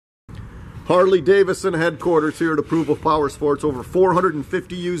Harley-Davidson headquarters here at Approval Power Sports. Over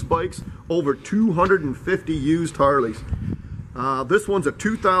 450 used bikes, over 250 used Harleys. This one's a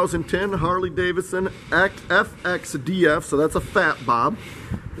 2010 Harley-Davidson FXDF, so that's a Fat Bob.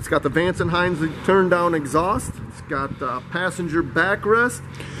 It's got the Vance & Hines turn-down exhaust. It's got passenger backrest.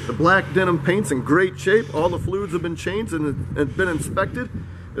 The black denim paint's in great shape. All the fluids have been changed and been inspected.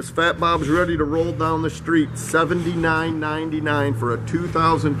 This Fat Bob's ready to roll down the street. $79.99 for a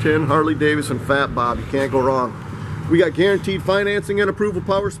 2010 Harley-Davidson Fat Bob. You can't go wrong. We got guaranteed financing at Approval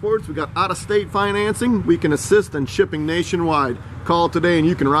Power Sports. We got out-of-state financing. We can assist in shipping nationwide. Call today and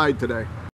you can ride today.